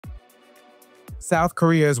South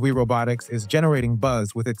Korea's WiRobotics is generating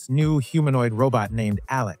buzz with its new humanoid robot named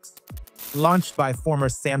ALLEX. Launched by former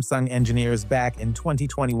Samsung engineers back in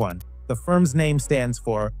 2021, the firm's name stands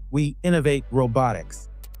for We Innovate Robotics.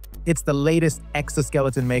 It's the latest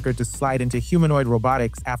exoskeleton maker to slide into humanoid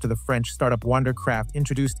robotics after the French startup Wandercraft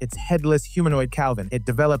introduced its headless humanoid Calvin it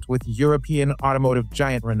developed with European automotive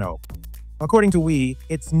giant Renault. According to We,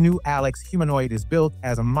 its new ALLEX humanoid is built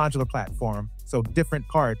as a modular platform, so different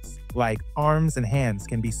parts, like arms and hands,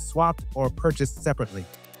 can be swapped or purchased separately.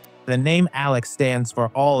 The name ALLEX stands for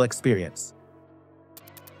All Experience.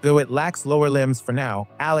 Though it lacks lower limbs for now,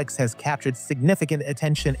 ALLEX has captured significant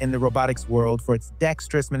attention in the robotics world for its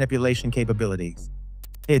dexterous manipulation capabilities.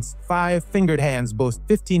 Its 5-fingered hands boast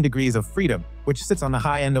 15 degrees of freedom, which sits on the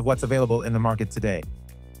high end of what's available in the market today.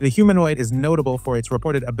 The humanoid is notable for its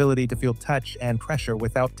reported ability to feel touch and pressure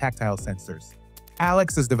without tactile sensors.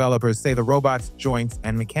 ALLEX's developers say the robot's joints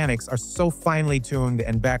and mechanics are so finely tuned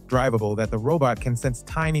and back-drivable that the robot can sense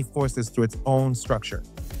tiny forces through its own structure.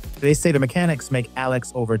 They say the mechanics make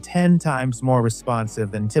ALLEX over 10 times more responsive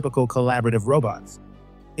than typical collaborative robots.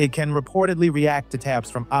 It can reportedly react to taps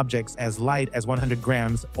from objects as light as 100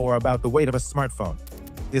 grams or about the weight of a smartphone.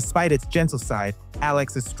 Despite its gentle side,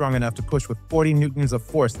 ALLEX is strong enough to push with 40 newtons of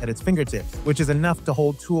force at its fingertips, which is enough to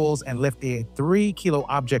hold tools and lift a 3-kilo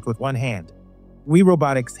object with one hand.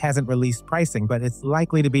 WiRobotics hasn't released pricing, but it's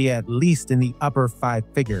likely to be at least in the upper 5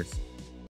 figures.